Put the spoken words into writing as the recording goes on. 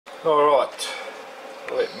Alright,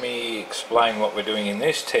 let me explain what we're doing in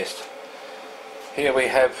this test. Here we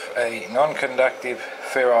have a non-conductive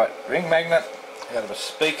ferrite ring magnet out of a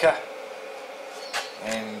speaker,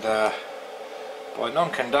 and by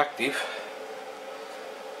non-conductive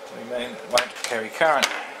we mean it won't carry current.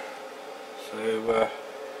 So as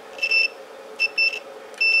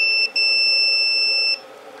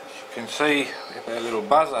you can see, we have our little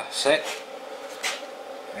buzzer set,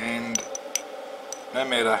 and no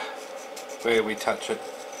matter where we touch it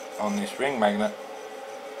on this ring magnet,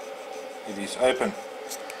 it is open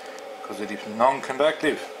because it is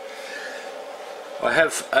non-conductive. I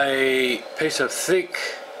have a piece of thick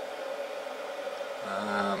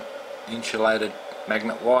insulated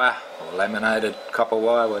magnet wire, or laminated copper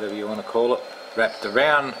wire, whatever you want to call it, wrapped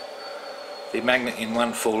around the magnet in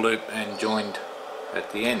one full loop and joined at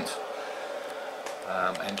the ends.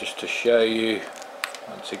 And just to show you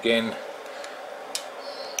once again,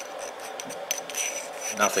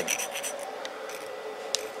 nothing.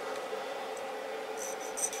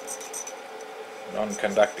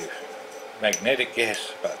 Non-conductive. Magnetic,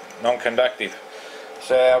 yes, but non-conductive.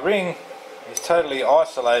 So our ring is totally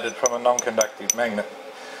isolated from a non-conductive magnet.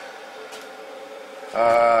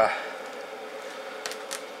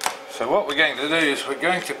 So what we're going to do is we're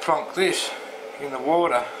going to plonk this in the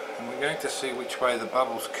water, and we're going to see which way the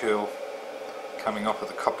bubbles curl coming off of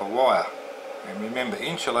the copper wire. And remember,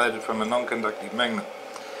 insulated from a non-conductive magnet.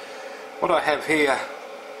 What I have here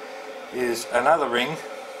is another ring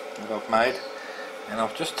that I've made, and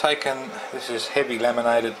I've just taken, this is heavy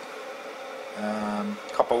laminated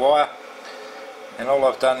copper wire, and all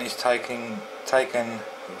I've done is taken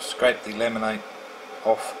or scraped the laminate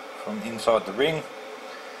off from inside the ring.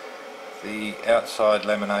 The outside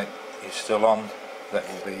laminate is still on. That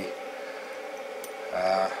will be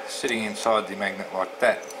sitting inside the magnet like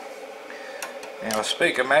that. Now a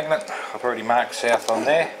speaker magnet, I've already marked south on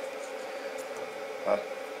there, but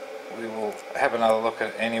we will have another look at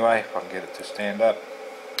it anyway if I can get it to stand up.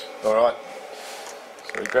 Alright,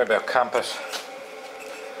 so we grab our compass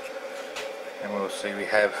and we'll see we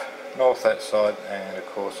have north that side, and of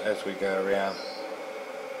course as we go around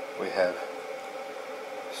we have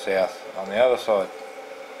south on the other side,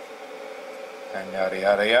 and yada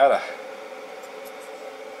yada yada.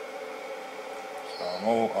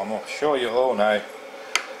 So I'm sure you all know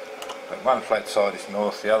that one flat side is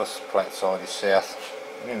north, the other flat side is south,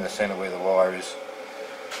 and in the centre where the wire is,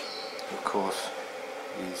 of course,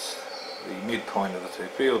 is the midpoint of the two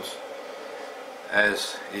fields,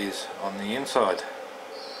 as is on the inside.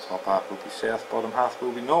 Top half will be south, bottom half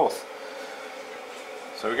will be north.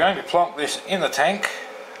 So we're going to plonk this in the tank.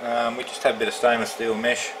 We just have a bit of stainless steel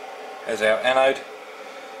mesh as our anode,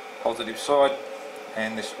 positive side,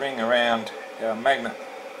 and this ring around our magnet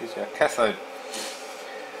is our cathode.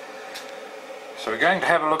 So we're going to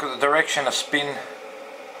have a look at the direction of spin,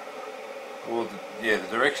 or the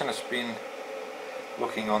direction of spin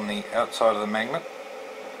looking on the outside of the magnet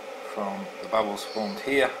from the bubbles formed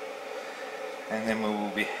here, and then we will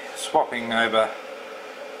be swapping over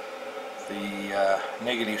the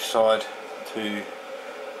negative side to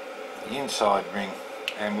the inside ring,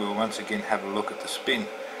 and we will once again have a look at the spin.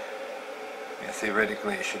 Now,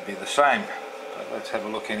 theoretically it should be the same, but let's have a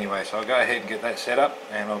look anyway. So I'll go ahead and get that set up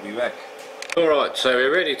and I'll be back. Alright, so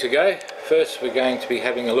we're ready to go. First we're going to be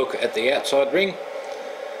having a look at the outside ring.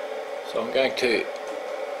 So I'm going to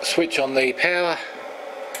switch on the power,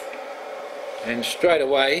 and straight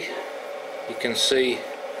away you can see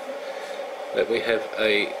that we have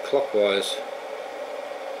a clockwise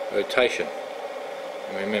rotation.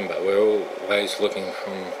 And remember, we're always looking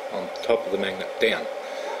from on top of the magnet down.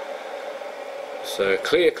 So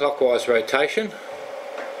clear clockwise rotation,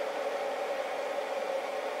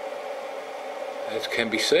 as can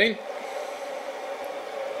be seen.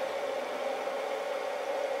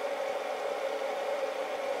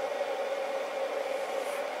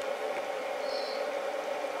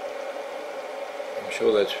 I'm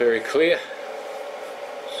sure that's very clear.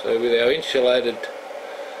 So with our insulated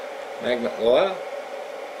magnet wire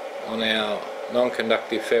on our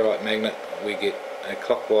non-conductive ferrite magnet, we get a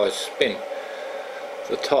clockwise spin.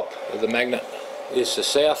 The top of the magnet is the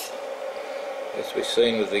south, as we've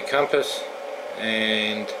seen with the compass,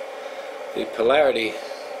 and the polarity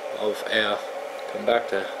of our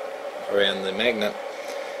conductor around the magnet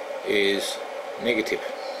is negative.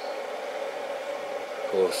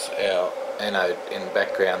 Of course, our anode in the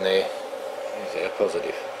background there is our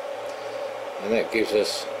positive, and that gives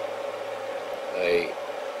us a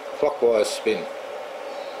clockwise spin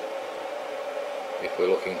if we're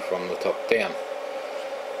looking from the top down.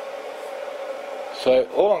 So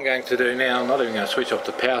all I'm going to do now, I'm not even going to switch off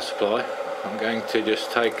the power supply, I'm going to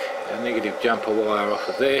just take a negative jumper wire off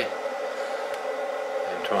of there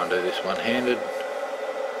and try and do this one-handed.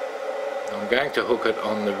 I'm going to hook it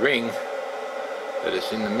on the ring that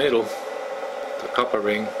is in the middle, the copper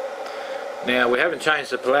ring. Now we haven't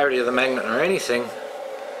changed the polarity of the magnet or anything,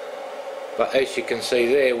 but as you can see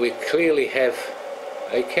there, we clearly have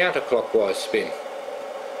a counterclockwise spin.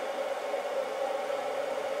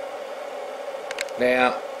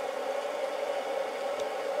 Now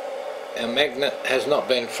our magnet has not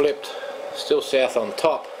been flipped, still south on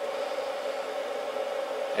top,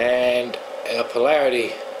 and our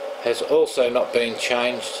polarity has also not been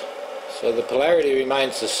changed, so the polarity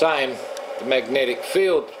remains the same, the magnetic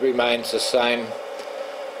field remains the same,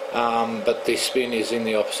 but the spin is in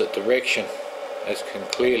the opposite direction, as can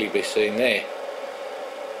clearly be seen there.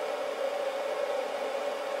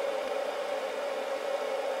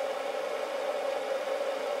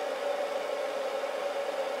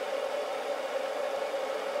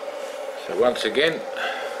 So once again,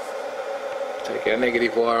 take our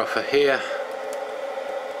negative wire off of here,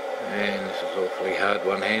 and this is awfully hard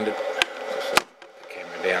one-handed. Just put the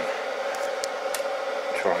camera down,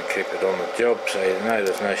 try and keep it on the job so you know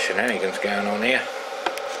there's no shenanigans going on here.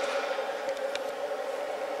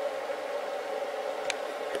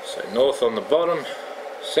 So north on the bottom,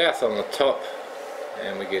 south on the top,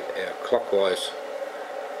 and we get our clockwise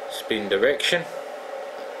spin direction.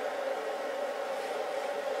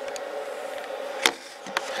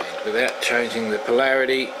 And without changing the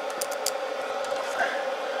polarity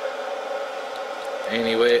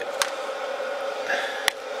anywhere,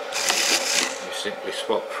 you simply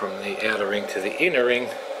swap from the outer ring to the inner ring,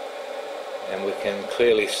 and we can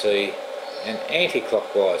clearly see an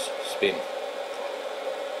anti-clockwise spin.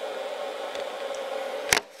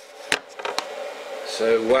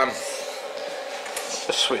 So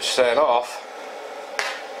just switch that off,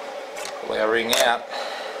 pull our ring out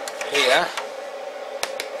here,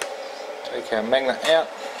 take our magnet out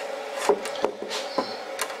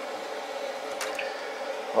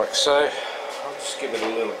like so. I'll just give it a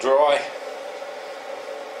little dry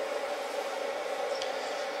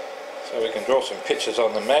so we can draw some pictures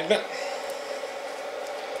on the magnet.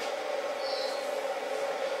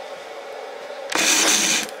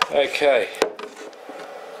 Okay,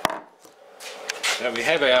 so we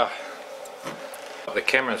have the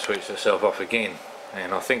camera switched itself off again,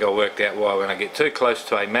 and I think I worked out why when I get too close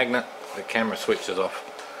to a magnet the camera switches off.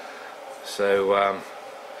 So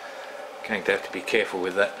going to have to be careful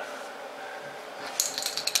with that.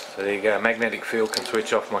 So there you go, magnetic field can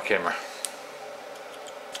switch off my camera.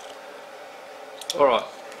 Alright,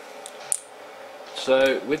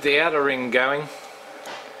 so with the outer ring going,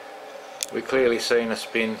 we've clearly seen a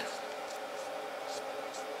spin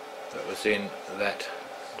that was in that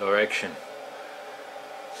direction,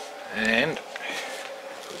 and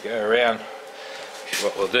if we go around,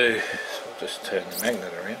 what we'll do is we'll just turn the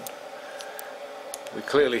magnet around. We've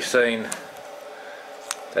clearly seen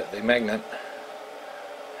that the magnet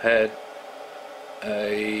had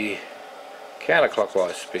a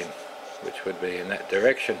counterclockwise spin, which would be in that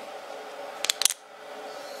direction.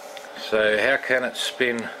 So how can it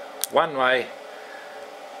spin one way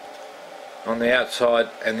on the outside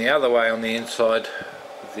and the other way on the inside,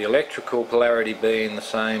 with the electrical polarity being the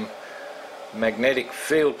same, magnetic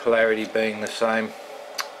field polarity being the same?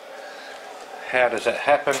 How does that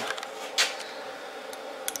happen?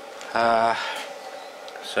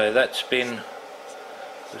 So that spin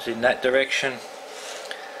was in that direction,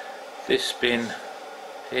 this spin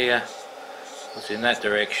here was in that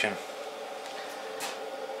direction,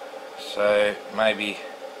 so maybe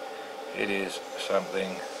it is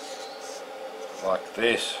something like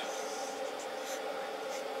this.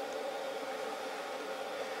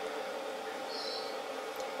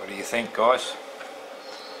 What do you think, guys?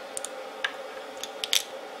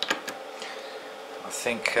 I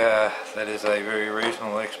think that is a very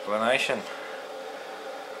reasonable explanation.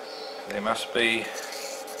 There must be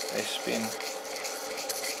a spin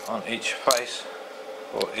on each face,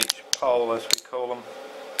 or each pole as we call them,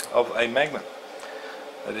 of a magnet.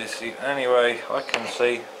 That is the only way I can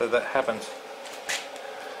see that that happens.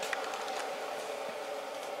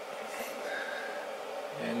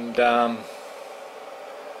 And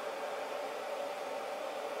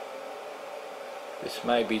this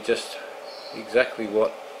may be just exactly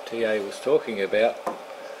what TA was talking about,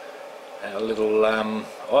 a little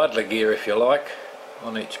idler gear, if you like,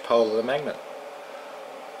 on each pole of the magnet.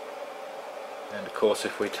 And of course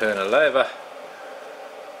if we turn it over,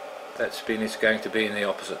 that spin is going to be in the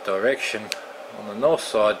opposite direction on the north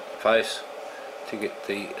side face to get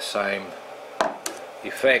the same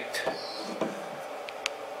effect.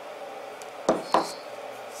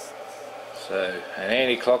 So an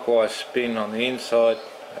anti-clockwise spin on the inside,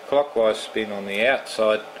 a clockwise spin on the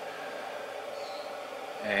outside,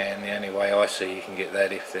 and the only way I see you can get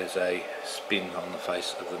that if there's a spin on the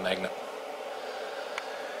face of the magnet.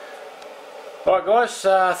 Alright guys,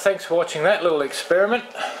 thanks for watching that little experiment.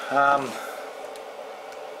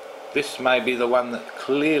 This may be the one that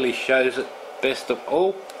clearly shows it best of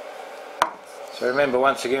all. So remember,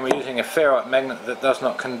 once again, we're using a ferrite magnet that does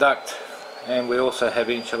not conduct, and we also have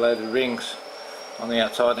insulated rings on the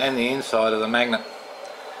outside and the inside of the magnet.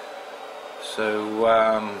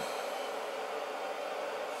 So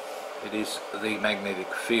it is the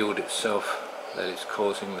magnetic field itself that is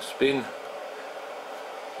causing the spin,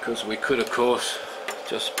 because we could of course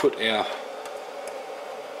just put our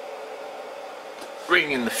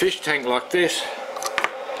ring in the fish tank like this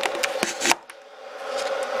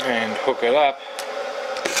and hook it up,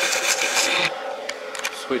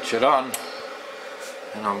 switch it on,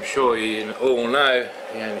 and I'm sure you all know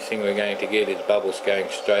the only thing we're going to get is bubbles going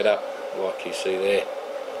straight up like you see there.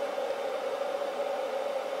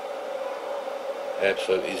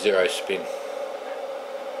 Absolutely zero spin.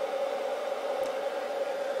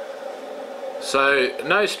 So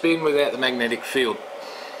no spin without the magnetic field.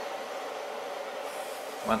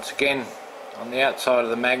 Once again, on the outside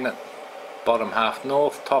of the magnet, bottom half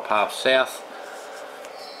north, top half south,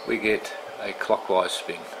 we get a clockwise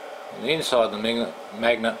spin. On the inside of the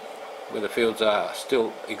magnet, where the fields are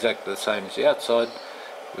still exactly the same as the outside,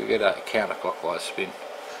 we get a counterclockwise spin.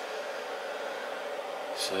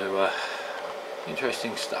 So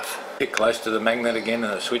interesting stuff. Get close to the magnet again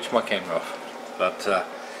and I switch my camera off. But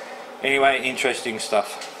anyway, interesting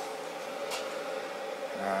stuff.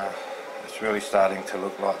 It's really starting to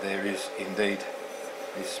look like there is indeed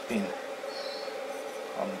this spin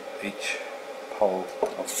on each pole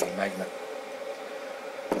of the magnet.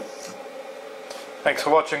 Thanks for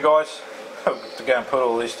watching guys. I've got to go and put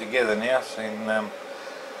all this together now, so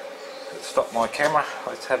stop my camera.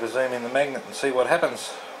 Let's have a zoom in the magnet and see what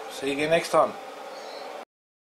happens. See you again next time.